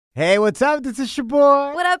Hey, what's up? This is your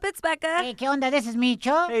boy. What up? It's Becca. Hey, ¿qué onda? This is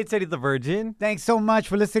Micho. Hey, it's Eddie the Virgin. Thanks so much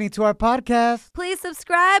for listening to our podcast. Please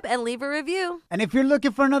subscribe and leave a review. And if you're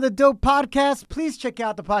looking for another dope podcast, please check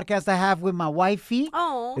out the podcast I have with my wifey.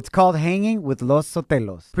 Oh. It's called Hanging with Los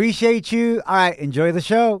Sotelos. Appreciate you. All right, enjoy the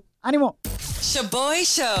show. Animo. Shaboy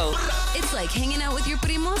Show. It's like hanging out with your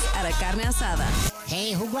primos at a carne asada.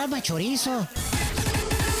 Hey, who grabbed my chorizo?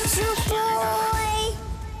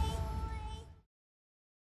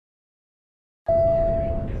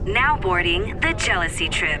 Now boarding the jealousy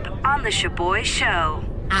trip on the Shaboy Show.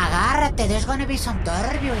 Agárrate, there's gonna be some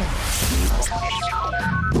turbulence.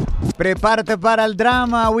 Prepárate para el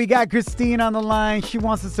drama. We got Christine on the line. She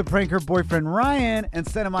wants us to prank her boyfriend Ryan and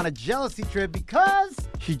send him on a jealousy trip because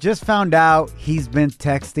she just found out he's been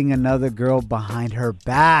texting another girl behind her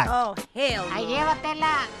back. Oh, hell Ay, no.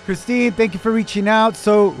 llévatela. Christine, thank you for reaching out.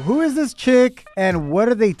 So who is this chick and what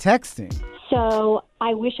are they texting? So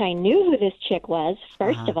I wish I knew who this chick was,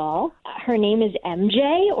 first of all. Her name is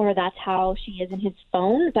MJ, or that's how she is in his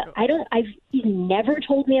phone. But he's never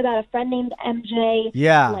told me about a friend named MJ.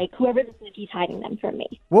 Yeah. Like, whoever this is, he's hiding them from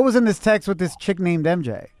me. What was in this text with this chick named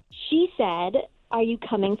MJ? She said, "Are you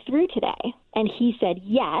coming through today?" And he said,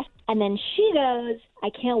 "Yes." And then she goes, "I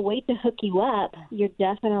can't wait to hook you up. You're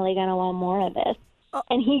definitely going to want more of this."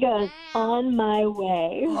 And he goes, "On my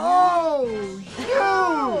way."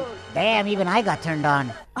 Damn, even I got turned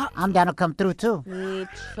on. I'm down to come through, too.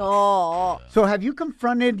 Micho. So have you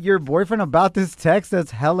confronted your boyfriend about this text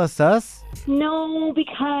that's hella sus? No,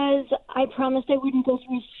 because I promised I wouldn't go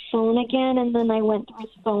through his phone again, and then I went through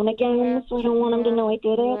his phone again, so I don't want him to know I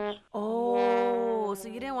did it. Oh, so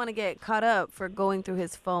you didn't want to get caught up for going through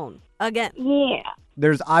his phone again. Yeah.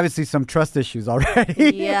 There's obviously some trust issues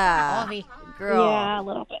already. Yeah. Obi. Girl. Yeah, a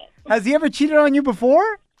little bit. Has he ever cheated on you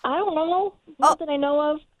before? I don't know. Not that I know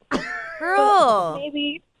of. Girl.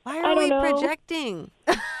 Maybe. Why I are don't we know. projecting?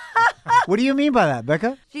 What do you mean by that,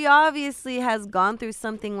 Becca? She obviously has gone through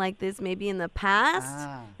something like this maybe in the past,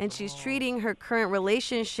 and she's treating her current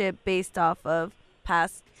relationship based off of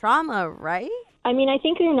past trauma, right? I mean, I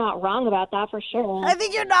think you're not wrong about that for sure. I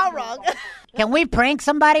think you're not wrong. Can we prank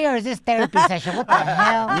somebody or is this therapy session? What the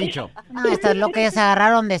hell? Micho. No, esto es lo que se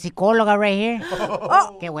agarraron de psicóloga right here.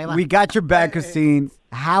 Qué hueva. We got your back, Christine.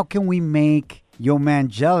 How can we make your man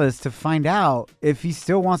jealous to find out if he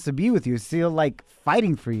still wants to be with you, still like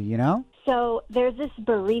fighting for you, you know? So there's this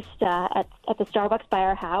barista at the Starbucks by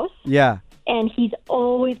our house, Yeah. and he's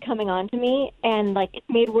always coming on to me, and like it's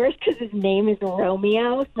made worse because his name is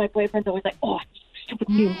Romeo. So my boyfriend's always like, "Oh, stupid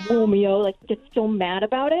name Romeo!" Like gets so mad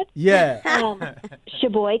about it. Yeah.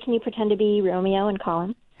 Shaboy, can you pretend to be Romeo and call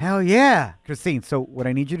him? Hell yeah. Christine, so what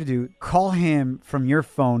I need you to do, call him from your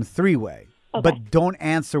phone three-way. Okay. But don't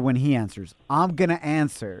answer when he answers. I'm going to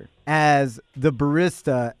answer as the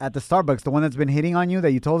barista at the Starbucks, the one that's been hitting on you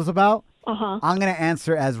that you told us about. Uh-huh. I'm going to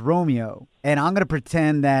answer as Romeo. And I'm going to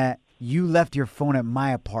pretend that you left your phone at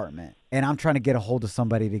my apartment. And I'm trying to get a hold of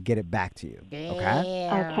somebody to get it back to you. Okay?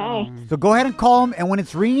 Damn. Okay. So go ahead and call him. And when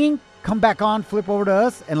it's ringing, come back on, flip over to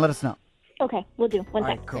us, and let us know. Okay, we'll do. One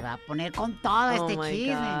sec. Se va a poner con todo Oh este my chisme.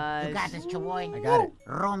 gosh. You got this, Choboy. I got it.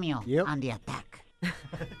 Romeo Yep. on the attack.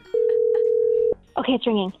 Okay, it's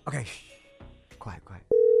ringing. Okay. Shh. Quiet.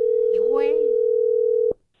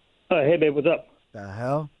 Hey, babe, what's up? The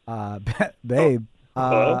hell? Babe.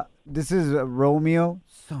 Hello? This is Romeo.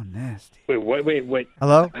 So nasty. Wait.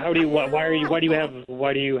 Hello? Why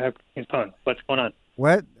do you have his phone? What's going on?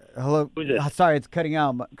 What? Hello? Who's this? Sorry, it's cutting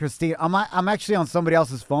out. Christine, I'm actually on somebody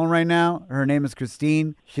else's phone right now. Her name is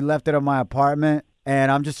Christine. She left it at my apartment,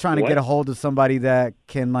 and I'm just trying to What? get a hold of somebody that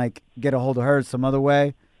can, like, get a hold of her some other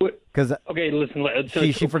way. What? Because Okay, listen.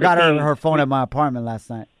 she forgot her phone at my apartment last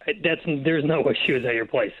night. There's no way she was at your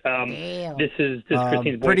place. Damn. This is Christine's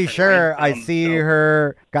boyfriend. Pretty sure right? I see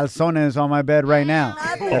her calzones on my bed right now.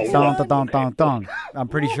 That's thong. I'm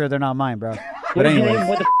pretty sure they're not mine, bro. But What is your anyway, name?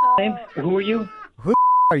 What the name? Who are you?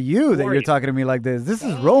 are you that Who are you're you? talking to me like this? This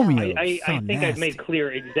is Romeo. I So think I've nasty. made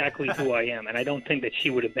clear exactly who I am, and I don't think that she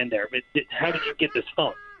would have been there. But how did you get this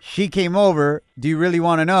phone? She came over. Do you really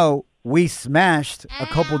want to know? We smashed a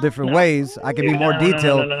couple different ways. I can be more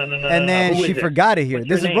detailed. No. And then Who she is it? forgot it here. What's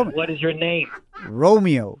This your is name? Romeo. What is your name?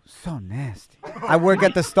 Romeo. So nasty. I work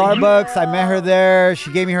at the Starbucks. I met her there. She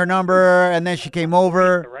gave me her number, and then she came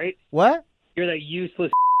over. Right? What? You're that useless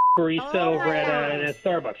barista over at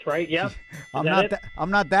Starbucks, right? Yep. I'm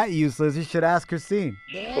not that useless. You should ask Christine.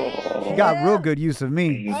 She got real good use of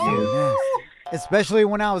me. So nasty. Especially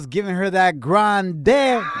when I was giving her that grande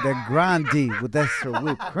with extra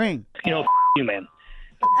whipped cream. You know, you, man.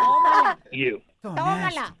 You. So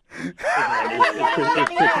nasty. Tómala. Is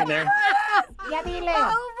Christine there? Ya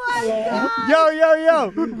dile.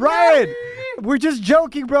 Yo. Ryan, we're just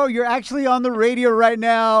joking, bro. You're actually on the radio right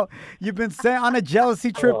now. You've been sent on a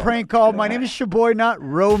jealousy trip prank call. My name is Shaboy, not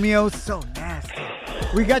Romeo. So nasty.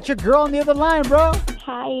 We got your girl on the other line, bro.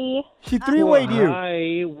 Hi. She three-wayed you.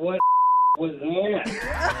 Hi, what was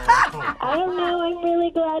that? I don't know. I'm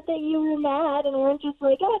really glad that you were mad and weren't just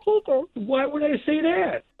like, take her. Why would I say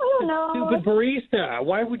that? I don't know. Stupid barista.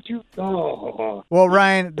 Why would you? Oh. Well,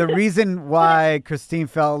 Ryan, the reason why Christine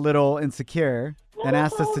felt a little insecure and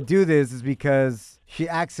asked us to do this is because she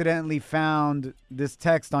accidentally found this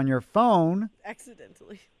text on your phone.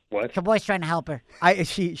 Accidentally. What? Shaboy's trying to help her.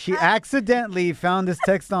 She accidentally found this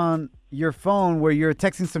text on your phone where you're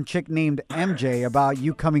texting some chick named MJ about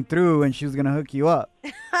you coming through and she was going to hook you up.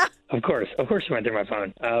 Of course she went through my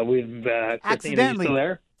phone. We've Christine, Accidentally. are you still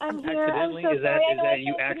there? I'm here. Accidentally? I'm so Is that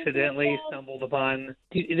you sorry. accidentally stumbled upon?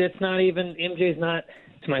 That's not even MJ's. Not.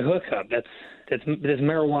 It's my hookup. That's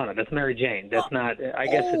marijuana. That's Mary Jane. That's not. I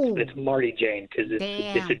guess it's Marty Jane because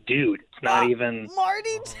it's a dude. It's not even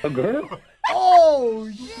Marty. a girl. Oh,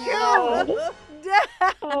 yeah.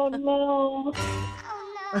 Oh, no.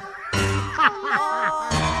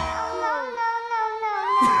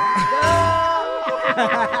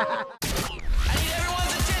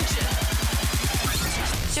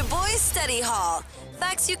 Shaboy Study Hall.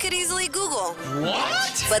 Facts you could easily Google.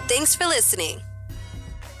 What? But thanks for listening.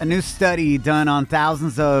 A new study done on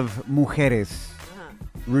thousands of mujeres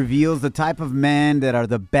reveals the type of men that are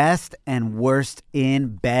the best and worst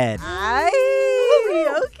in bed. Okay.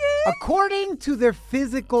 According to their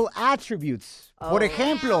physical attributes. Por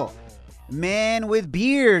ejemplo, men with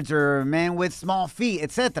beards or men with small feet,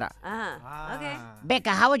 etc. Okay.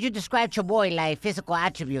 Becca, how would you describe Shaboy, like physical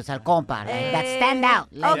attributes al compa? Like, that stand out.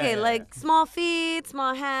 Like, Like small feet,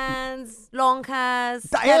 small hands, lonjas,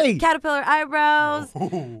 Hey. caterpillar eyebrows,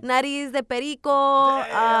 nariz de perico,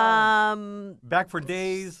 Back for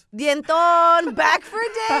days. dienton, back for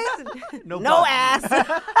days, no butt.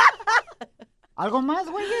 ass, ¿Algo más,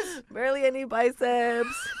 güeyes? barely any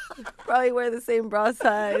biceps, probably wear the same bra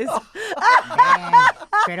size. damn,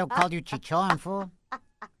 straight up called you chichon, fool.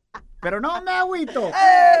 Pero no me agüito.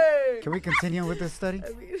 Can we continue with this study?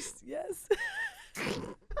 Yes.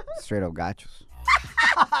 Straight up gachos.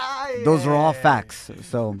 Those are all facts.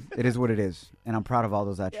 So it is what it is. And I'm proud of all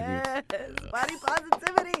those attributes. Yes. Body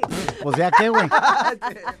positivity. Pues ya que,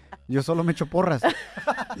 güey. Yo solo me echo porras.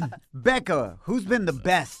 Becca, who's been the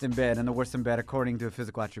best in bed and the worst in bed according to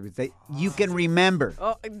physical attributes that you can remember?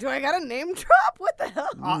 Oh, do I got a name drop? What the hell?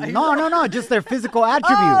 No. Just their physical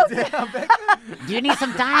attributes. Do you need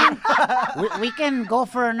some time? we can go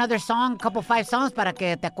for another song, couple 5 songs, para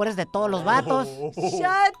que te acuerdes de todos los vatos.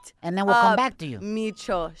 Shut And then we'll come back to you.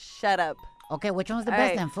 Micho, shut up. Okay, which one's the All best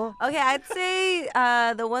right. then, fool? Okay, I'd say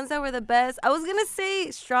the ones that were the best. I was gonna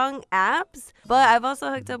say strong abs, but I've also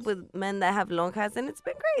hooked up with men that have lonjas, and it's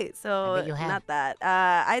been great. So I bet you have. not that.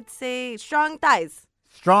 I'd say strong thighs.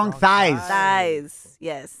 Strong thighs. Thighs,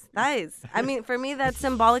 yes, thighs. I mean, for me, that's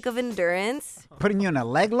symbolic of endurance. Putting you in a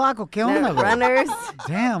leg lock o qué onda, güey? Runners.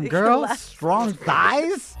 Damn, girl. Strong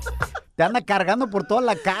thighs? Te anda cargando por toda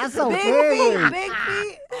la casa o Big qué, feet, güey? big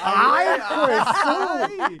feet. Ay,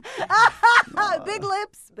 pues. Big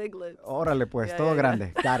lips, big lips. Órale, pues. Yeah, Todo yeah.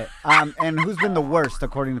 grande. Got it. And who's been the worst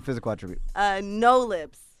according to physical attributes? No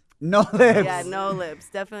lips. No lips. Yeah, no lips.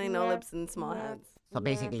 Definitely no lips and small hands. So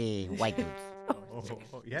basically, white dudes.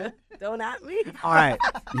 Yeah? Don't at me. All right,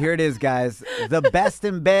 here it is, guys. The best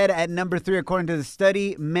in bed at number 3, according to the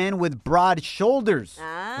study, men with broad shoulders.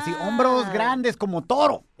 Así, hombros grandes como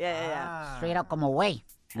toro. Yeah. Straight up como way.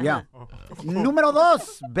 Yeah. Número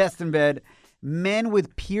 2, best in bed, men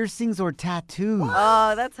with piercings or tattoos.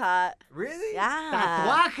 Oh, that's hot. Really? Yeah.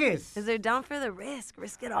 Tatuajes. Because they're down for the risk.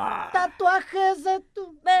 Risk it all. Tatuajes de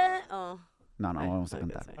tu... Oh. No, vamos a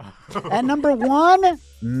cantar. At number 1,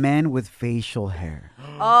 men with facial hair.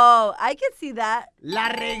 Oh, I can see that. La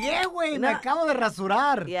regué, güey. Me No. acabo de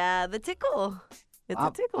rasurar. Yeah, the tickle. It's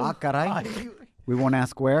a tickle. Caray. We won't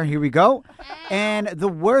ask where. Here we go. And the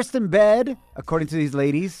worst in bed, according to these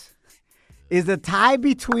ladies, is a tie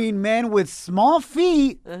between men with small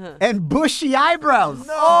feet and bushy eyebrows.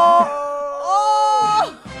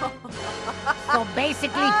 So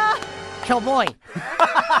basically, Shaboy.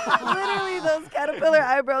 Literally those caterpillar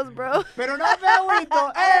eyebrows, bro. Pero no me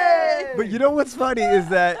agüito. Hey! But you know what's funny is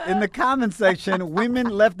that in the comment section, women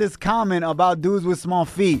left this comment about dudes with small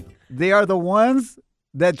feet. They are the ones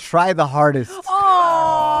that try the hardest.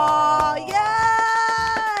 Oh,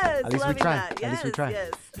 yes. At least we Loving try. that. At least we Yes, try.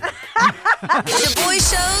 Yes. Shaboy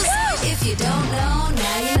shows. If you don't know,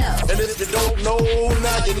 now you know. And if you don't know,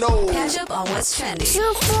 now you know. Catch up on what's trending.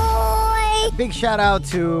 Big shout out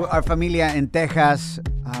to our familia in Texas.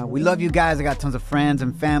 We love you guys. I got tons of friends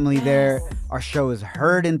and family there. Our show is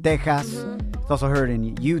heard in Texas. It's also heard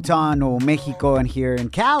in Utah, Nuevo Mexico, and here in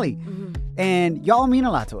Cali. And y'all mean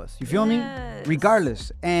a lot to us. You feel me?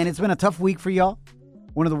 Regardless. And it's been a tough week for y'all.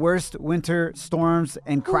 One of the worst winter storms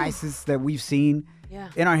and crises that we've seen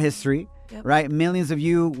in our history. Right? Millions of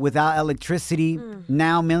you without electricity.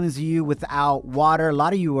 Now millions of you without water. A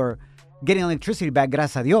lot of you are getting electricity back,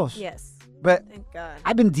 gracias a Dios. Yes. But Thank God.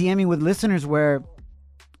 I've been DMing with listeners where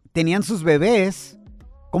tenían sus bebés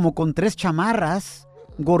como con 3 chamarras,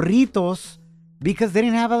 gorritos, because they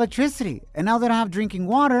didn't have electricity. And now they don't have drinking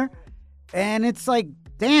water. And it's like,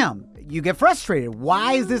 damn, you get frustrated.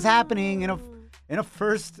 Why is this happening in a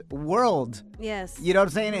first world? Yes. You know what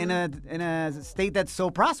I'm saying? In a state that's so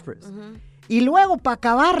prosperous. Y luego, para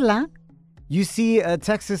acabarla, you see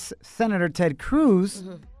Texas Senator Ted Cruz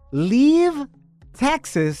leave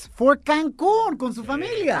Texas for Cancun con su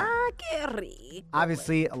familia. Qué rico.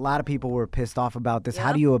 Obviously, a lot of people were pissed off about this.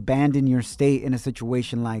 How do you abandon your state in a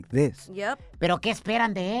situation like this? Pero ¿qué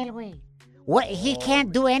esperan de él, güey? What, he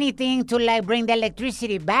can't do anything to like bring the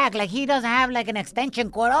electricity back. Like he doesn't have like an extension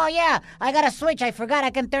cord. Oh yeah, I got a switch. I forgot I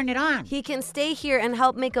can turn it on. He can stay here and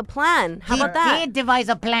help make a plan. How about that? He did devise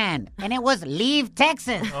a plan, and it was leave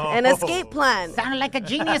Texas. An escape plan. Sounded like a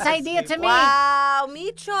genius idea to me. Wow,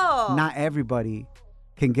 Micho. Not everybody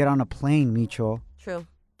can get on a plane, Micho, True.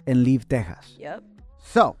 and leave Texas. Yep.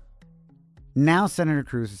 So, now Senator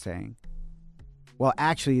Cruz is saying, well,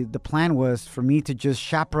 actually, the plan was for me to just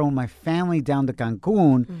chaperone my family down to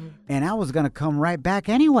Cancun, and I was going to come right back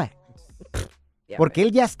anyway. Porque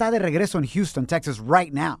él ya está de regreso in Houston, Texas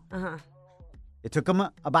right now. It took him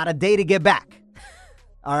about a day to get back.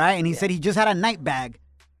 All right? And he said he just had a night bag.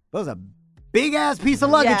 That was a big-ass piece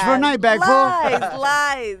of luggage for a night bag,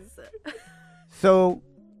 Lies. So,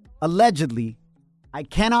 allegedly, I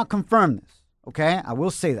cannot confirm this, okay? I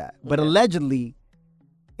will say that. But allegedly,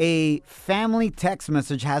 a family text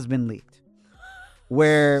message has been leaked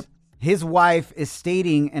where his wife is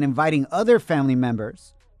stating and inviting other family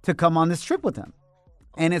members to come on this trip with him.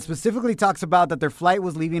 And it specifically talks about that their flight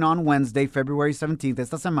was leaving on Wednesday, February 17th,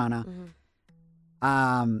 esta semana,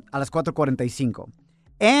 a las 4:45.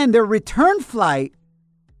 And their return flight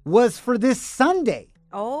was for this Sunday.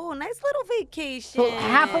 Oh, nice little vacation. So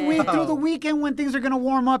half a week through the weekend when things are going to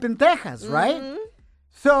warm up in Texas, right?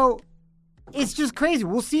 So it's just crazy.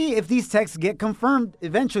 We'll see if these texts get confirmed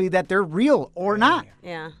eventually that they're real or not.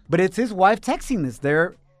 Yeah. But it's his wife texting this,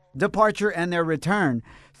 their departure and their return.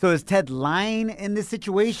 So is Ted lying in this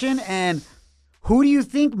situation? And who do you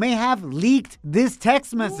think may have leaked this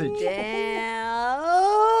text message? Damn.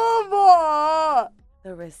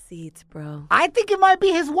 The receipts, bro. I think it might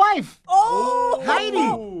be his wife. Heidi.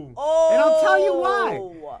 And I'll tell you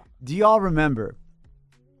why. Do y'all remember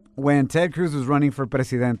when Ted Cruz was running for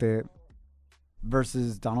presidente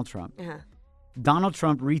versus Donald Trump? Donald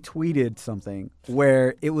Trump retweeted something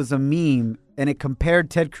where it was a meme and it compared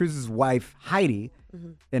Ted Cruz's wife, Heidi,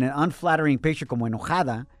 in an unflattering picture como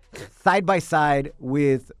enojada, side by side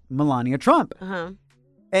with Melania Trump.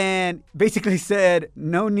 And basically said,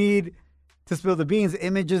 no need to spill the beans.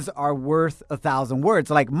 Images are worth 1,000 words.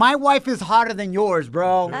 Like, my wife is hotter than yours,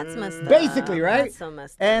 bro. That's messed up. Basically, right? That's so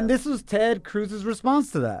messed up. And this was Ted Cruz's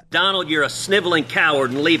response to that. Donald, you're a sniveling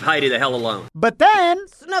coward and leave Heidi the hell alone. But then,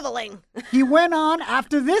 sniveling. He went on,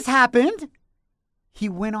 after this happened, he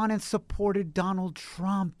went on and supported Donald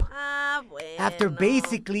Trump. Bueno. After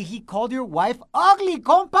basically he called your wife ugly,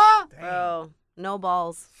 compa. Bro, no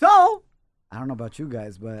balls. So, I don't know about you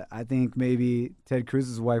guys, but I think maybe Ted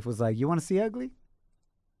Cruz's wife was like, you want to see ugly?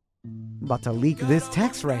 I'm about to leak this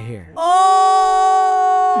text right here.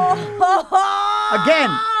 Again,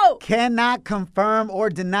 cannot confirm or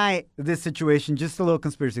deny this situation. Just a little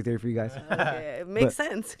conspiracy theory for you guys. Okay, it makes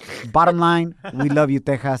sense. Bottom line, we love you,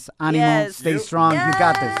 Texas. Animo, stay strong. You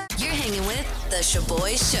got this. You're hanging with The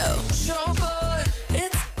Shaboy Show. Shaboy,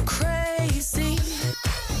 it's crazy.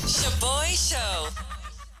 Shaboy Show.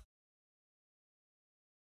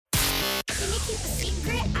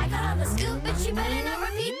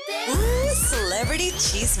 Celebrity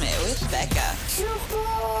Cheesemate with Becca.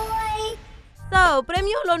 So,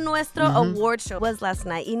 Premio Lo Nuestro award show was last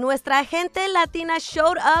night. Y nuestra gente latina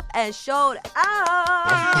showed up and showed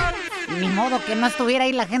out. Ni modo que no estuviera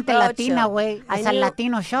ahí la gente Bro, latina, chill. güey. I Es a knew-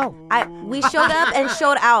 Latino show. We showed up and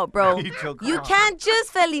showed out, bro. You can't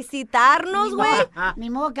just felicitarnos, güey. Ni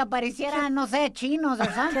modo que aparecieran, no sé, chinos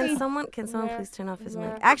or something. Can someone please turn off his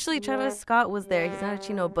mic? Actually, Travis Scott was there. He's not a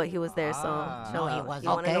chino, but he was there, so chill he out. was, He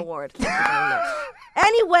won an okay. award. Thank you very much.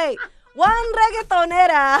 Anyway, one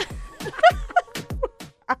reggaetonera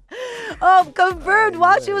confirmed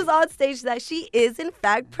while she was on stage that she is in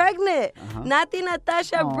fact pregnant. Nati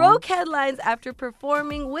Natasha broke headlines after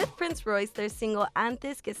performing with Prince Royce their single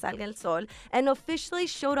Antes que salga el sol and officially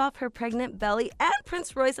showed off her pregnant belly, and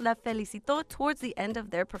Prince Royce la felicitó towards the end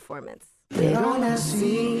of their performance. Pero aún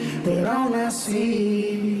así.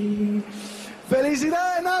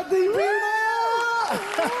 ¡Felicidades, Nati!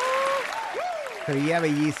 Pero yeah,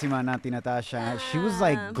 bellísima, Nati Natasha. She was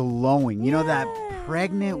like glowing. You know that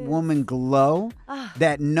pregnant woman glow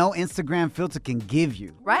that no Instagram filter can give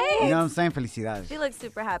you. Right? You know what I'm saying? Felicidades. She looks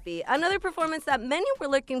super happy. Another performance that many were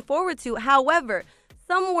looking forward to, however,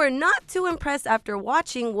 some were not too impressed after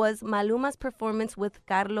watching, was Maluma's performance with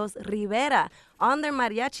Carlos Rivera on their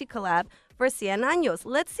mariachi collab for Cien Años.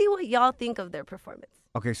 Let's see what y'all think of their performance.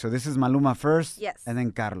 Okay, so this is Maluma first. Yes. And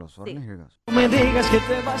then Carlos. Sí. Here goes. No me digas que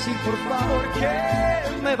te vas y por favor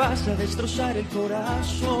que me vas a destrozar el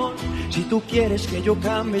corazón. Si tú quieres que yo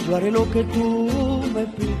cambie, yo haré lo que tú me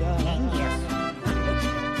pidas.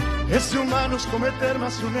 Es de humanos cometer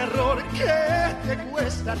más un error que te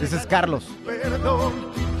cuesta. This is Carlos.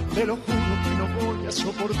 Perdón, te lo juro que no voy a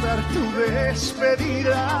soportar tu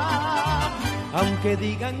despedida. Aunque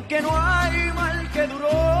digan que no hay mal que duró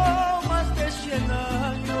más de 100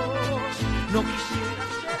 años, no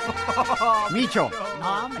quisiera ser... Micho.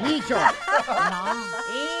 No, hombre. Micho. No.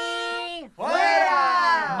 Y...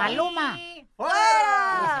 ¡Fuera! Maluma.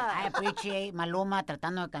 ¡Fuera! I appreciate Maluma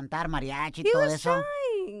tratando de cantar mariachi y He todo was eso. trying.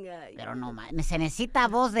 Pero no, se necesita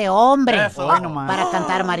voz de hombre Hoy nomás. para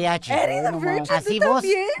cantar mariachi. Eddie the Virgin, Así ¿tú voz,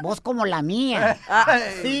 también? voz como la mía.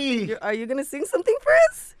 Sí. Are you gonna sing something for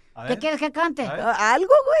us? ¿Qué quieres que cante?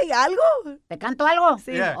 Algo, güey, algo. ¿Te canto algo?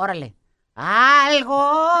 Sí. Yeah. Órale. Algo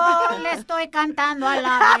le estoy cantando a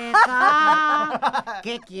la beca.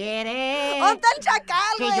 ¿Qué quiere? ¡Onta el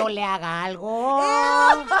chacal, Que güey! yo le haga algo.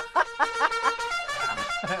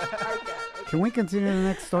 Can we continue the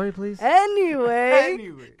next story, please? Anyway,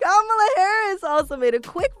 Kamala Harris also made a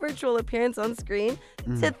quick virtual appearance on screen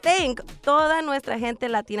to thank toda nuestra gente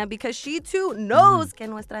latina, because she too knows que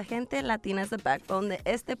nuestra gente latina is the backbone de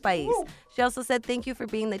este país. She also said thank you for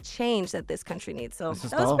being the change that this country needs. So Eso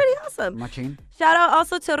es that was todo. pretty awesome. Machín. Shout out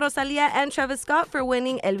also to Rosalía and Travis Scott for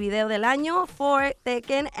winning El Video del Año for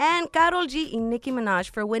Tekken, and Karol G y Nicki Minaj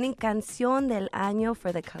for winning Canción del Año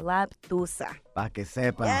for the collab Tusa. Pa' que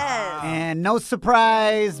sepan. Yes. And no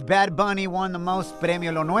surprise, Bad Bunny won the most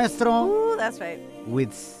Premio Lo Nuestro Ooh, that's right.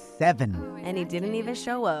 with 7. And he didn't even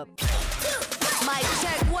show up. Mic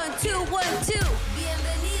check 1 2 1 2.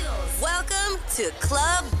 Bienvenidos. Welcome to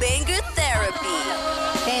Club Banger Therapy.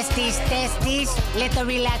 Testis, testis, little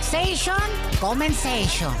relaxation,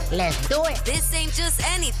 compensation. Let's do it. This ain't just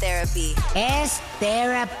any therapy. Es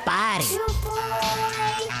therapy.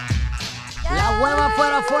 La hueva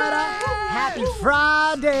fuera, fuera. Happy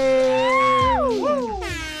Friday.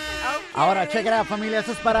 Ahora, check it out, familia.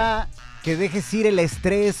 Esto es para que dejes ir el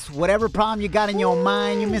estrés. Whatever problem you got in your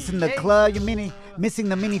mind. You're missing the club. You're missing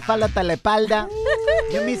the mini falda a la espalda.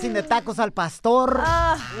 You're missing the tacos al pastor.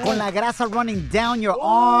 Con la grasa running down your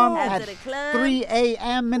arm at After the club. 3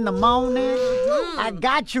 a.m. in the morning. I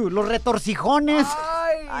got you. Los retorcijones.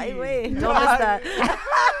 Ay, güey. Don't miss that.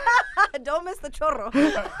 Don't miss the chorro.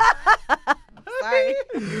 Sorry.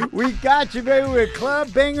 We got you, baby, with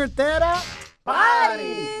Club Banger Tera.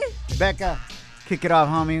 Party. Becca, kick it off,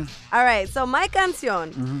 homie. All right, so my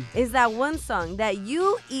canción is that one song that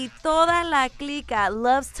you y toda la clica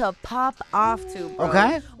loves to pop off to, bro.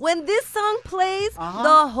 Okay. When this song plays,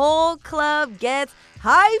 the whole club gets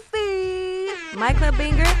hyphy. My club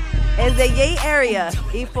banger is the Yay Area,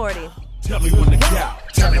 E40. Tell me when to go.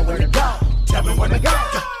 Tell me where to go. Tell me when to go.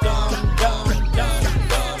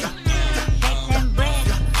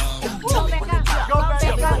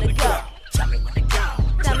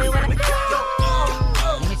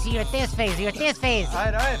 Let me see your test face, your test face.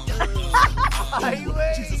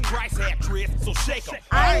 Jesus Christ, actress, so shake 'em.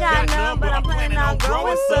 I ain't got none, but I'm planning on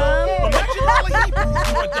growing some.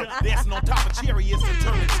 Dancing on top of chariots and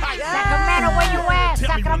turning tight. Sacramento, where you at?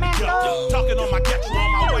 Tell me when to Sacramento. go. Talking on my getcha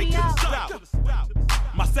on my way to the spout.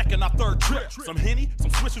 My second or third trip. Some Henny,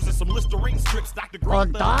 some Swishers, and some Listerine strips. Dr.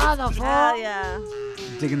 Con Grant. todo, Hell fool. yeah.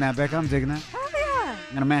 Digging that, Becca. I'm digging that. Hell yeah.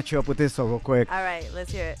 I'm gonna match you up with this real quick. All right,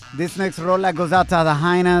 let's hear it. This next rola goes out to the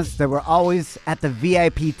hyenas that were always at the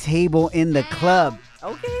VIP table in the club.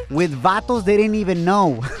 Okay. With vatos they didn't even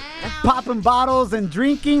know. Popping bottles and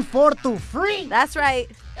drinking for to free. That's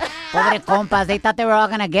right. Pobre compas, they thought they were all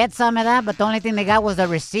gonna get some of that, but the only thing they got was the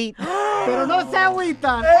receipt. Pero no se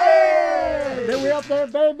agüitan. Hey! Then we up there,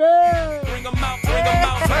 baby. Bring 'em out, bring 'em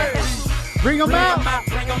out, hey. Bring them out.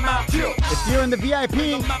 Bring 'em out, chill. If you're in the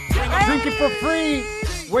VIP, drinking for free.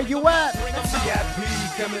 Where you at? VIP,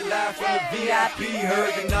 coming live from the VIP.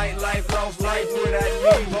 Heard the nightlife, lost life without me.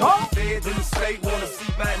 Feds in the state wanna see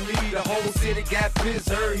by me. The whole city got pissed,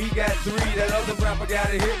 heard he got 3. That other rapper got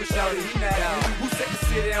a hit, but shouted he not out. Who set the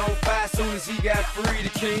city on fire soon as he got free? The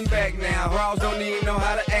king back now. Raws don't even know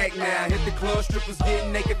how to act now. Hit the club, strippers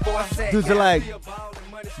getting naked for a sec. Dudes are like,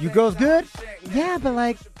 you girls good? Yeah, but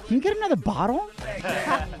like, can you get another bottle?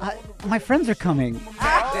 My friends are coming.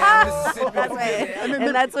 That's right.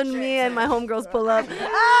 And that's when me and my homegirls pull up.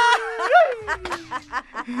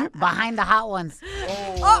 Behind the hot ones.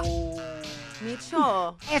 Oh.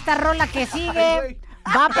 Micho. Esta rola que sigue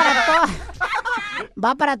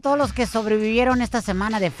va para todos los que sobrevivieron esta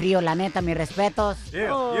semana de frío, la neta, mis respetos.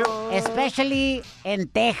 Especially in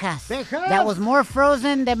Texas. That was more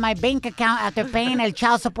frozen than my bank account after paying el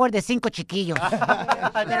child support de 5 chiquillos.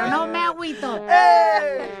 Pero no me agüito.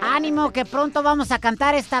 Ánimo que pronto vamos a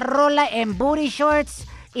cantar esta rola en booty shorts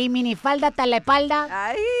y minifalda talepalda.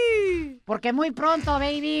 Ay. Porque muy pronto,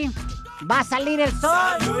 baby, va a salir el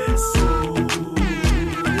sol.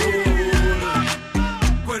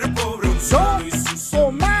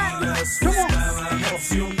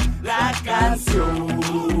 La canción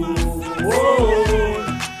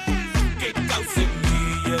que causa en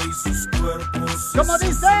ella y sus cuerpos. ¿Cómo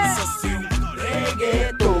dice?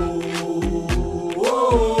 Reggaetón.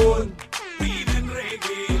 Piden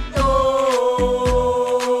reggaetón.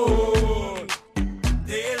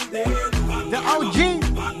 Del dedo. The OG.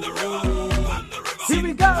 Here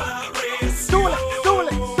we go. Súbele,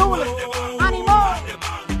 súbele, súbele. ¡Ánimo!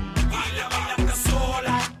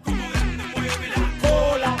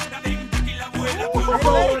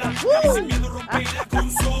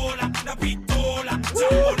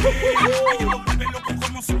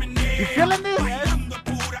 You feeling this?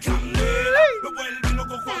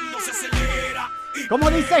 ¿Cómo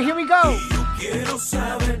dice? Here we go. Quiero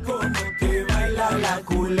saber cómo te baila la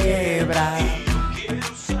culebra.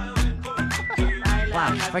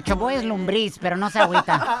 Wow, Pecho Boy es lumbriz, pero no se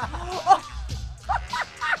agüita.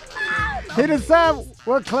 Hit us up.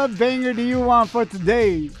 What club banger do you want for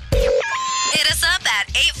today? Hit us up at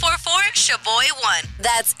 844-SHABOY1.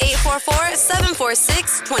 That's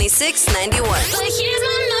 844-746-2691. But here's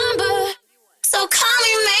my number, so call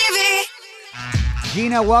me maybe.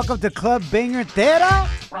 Gina, welcome to Club Banger Tera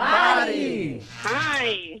Party.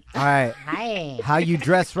 Hi. All right. Hi. How you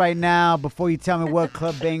dressed right now before you tell me what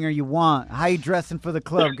club banger you want? How you dressing for the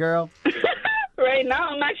club, girl? Right now,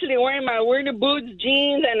 I'm actually wearing my winter boots,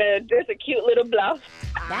 jeans, and just a cute little blouse.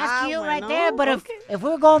 That's cute right there, but if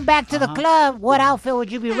we're going back to the club, what outfit would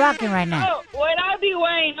you be rocking right now? Oh, what I'll be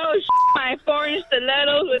wearing, my 4-inch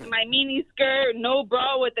stilettos with my mini skirt, no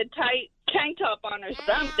bra with a tight tank top on or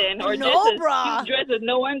something, or No just a bra. cute dress with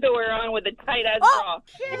no underwear on with a tight ass bra.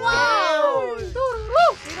 Wow. You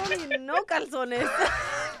don't need no calzones.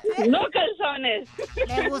 No calzones.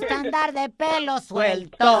 Le gusta andar de pelo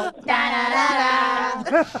suelto.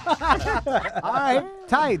 All right,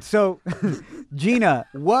 tight. So, Gina,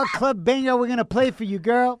 what club banger are we going to play for you,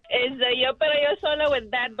 girl? It's the Yo Pero Yo Sola with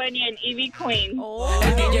Bad Bunny and Evie Queen.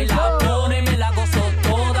 El DJ la pone, me la gozo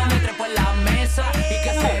toda, me trepo en la mesa y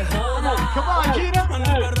que se joda. Come on, Gina.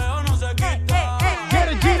 Get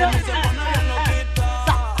it, Gina.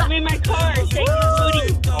 I'm in my car, shaking the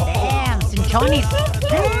booty. Damn, cinchones. Yo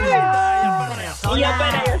Pero Yo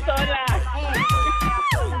Sola.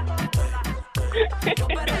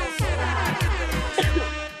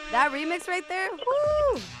 That remix right there?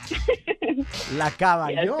 Woo. La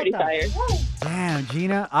Yeah, it's pretty caballota. fire. Damn,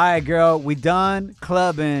 Gina. All right, girl, we done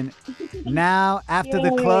clubbing. Now, after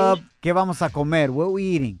the club, ¿qué vamos a comer? What we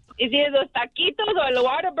eating? It's either los taquitos or el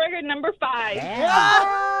Whataburger number 5.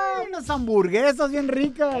 Ah, unas hamburguesas bien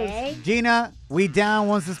ricas. Gina, we down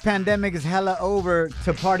once this pandemic is hella over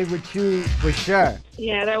to party with you for sure.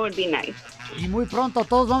 Yeah, that would be nice. Y muy pronto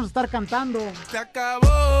todos vamos a estar cantando. Se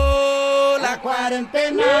acabó la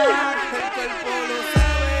cuarentena. El cuerpo lo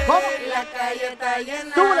sabe. ¿Cómo? La calle está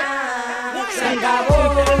llena. Súbele. Se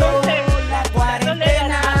acabó la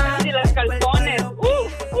cuarentena. Y las calzones.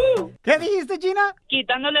 ¿Qué dijiste, Gina? mija?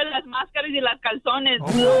 Quitándole las máscaras y las calzones.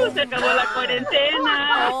 Se acabó la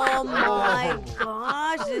cuarentena. Oh my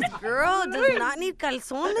gosh, this girl does not need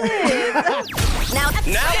calzones. Now.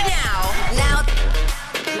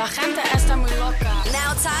 La gente está muy loca.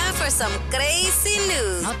 Now time for some crazy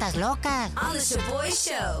news. Notas locas. On the Shaboy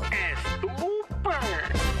Show.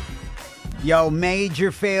 Yo,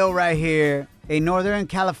 major fail right here. A Northern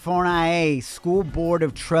California School Board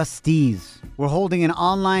of Trustees. We're holding an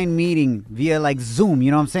online meeting via like Zoom, you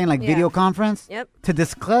know what I'm saying? Like video conference. Yep. To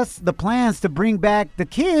discuss the plans to bring back the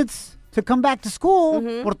kids to come back to school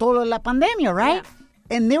por toda la pandemia, right? Yeah.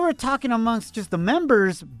 And they were talking amongst just the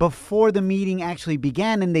members before the meeting actually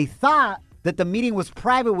began, and they thought that the meeting was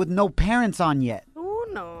private with no parents on yet. Oh,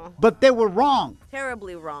 no. But they were wrong.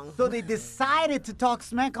 Terribly wrong. So they decided to talk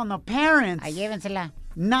smack on the parents. Llévensela.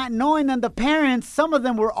 Not knowing that the parents, some of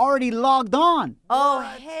them were already logged on. Oh,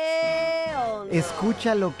 hell no.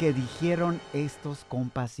 Escucha lo que dijeron estos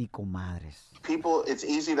compas y comadres. People, it's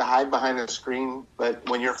easy to hide behind a screen, but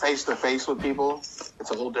when you're face to face with people,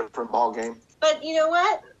 it's a whole different ball game. But you know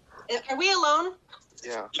what? Are we alone?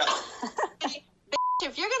 Yeah.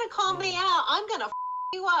 If you're gonna call me out, I'm gonna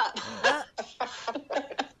you up.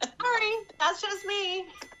 Sorry, that's just me.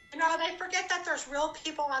 You know, they forget that there's real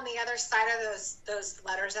people on the other side of those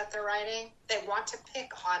letters that they're writing. They want to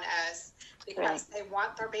pick on us because they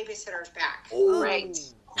want their babysitters back. Ooh. Right.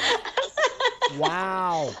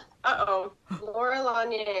 Wow. Uh-oh. Laura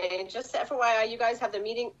Lanier, just FYI, you guys have the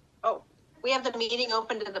meeting. Oh, we have the meeting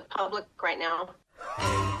open to the public right now.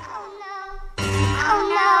 Oh, no. Oh,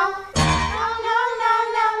 no.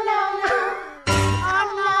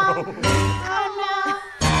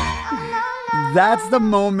 That's the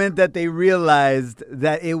moment that they realized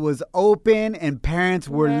that it was open and parents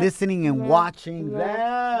were listening and watching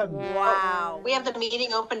them. Wow. We have the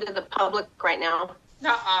meeting open to the public right now.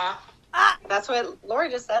 Nuh-uh. That's what Lori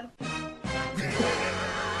just said.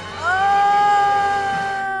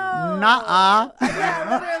 Nuh-uh.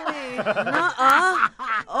 Yeah, literally. Nuh-uh.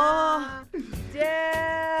 Oh,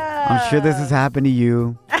 damn. I'm sure this has happened to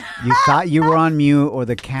you. You thought you were on mute or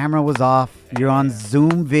the camera was off. You're on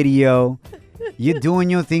Zoom video. You're doing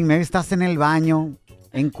your thing. Maybe estás en el baño,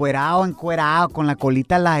 encuerado, con la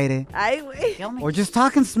colita al aire. Ay, güey. Or just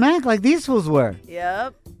talking smack like these fools were.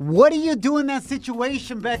 Yep. What do you do in that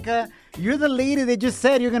situation, Becca? You're the lady that just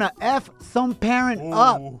said you're going to F some parent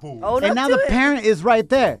up. Oh, and now the parent is right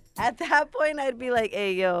there. At that point, I'd be like,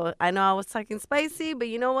 hey, yo, I know I was talking spicy, but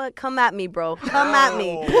you know what? Come at me, bro. Come at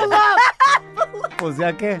me. Pull up. O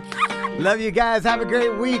sea que, love you guys. Have a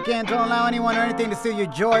great weekend. Don't allow anyone or anything to steal your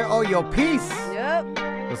joy or your peace. Yep.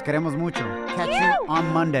 Los queremos mucho. Catch you on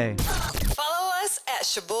Monday. Follow us at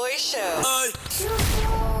Shaboy Show.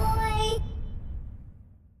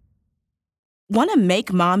 Want to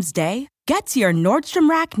make Mom's day? Get to your Nordstrom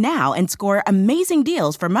Rack now and score amazing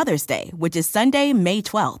deals for Mother's Day, which is Sunday, May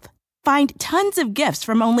 12th. Find tons of gifts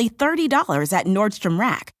from only $30 at Nordstrom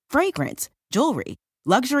Rack. Fragrance, jewelry,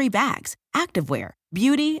 luxury bags, activewear,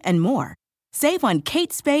 beauty, and more. Save on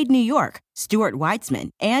Kate Spade New York, Stuart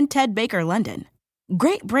Weitzman, and Ted Baker London.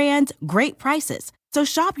 Great brands, great prices. So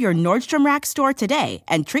shop your Nordstrom Rack store today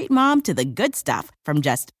and treat Mom to the good stuff from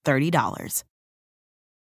just $30.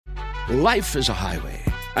 Life is a highway,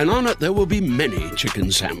 and on it there will be many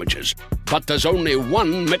chicken sandwiches. But there's only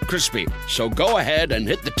one McCrispy. So go ahead and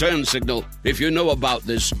hit the turn signal if you know about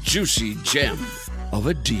this juicy gem of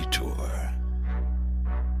a detour.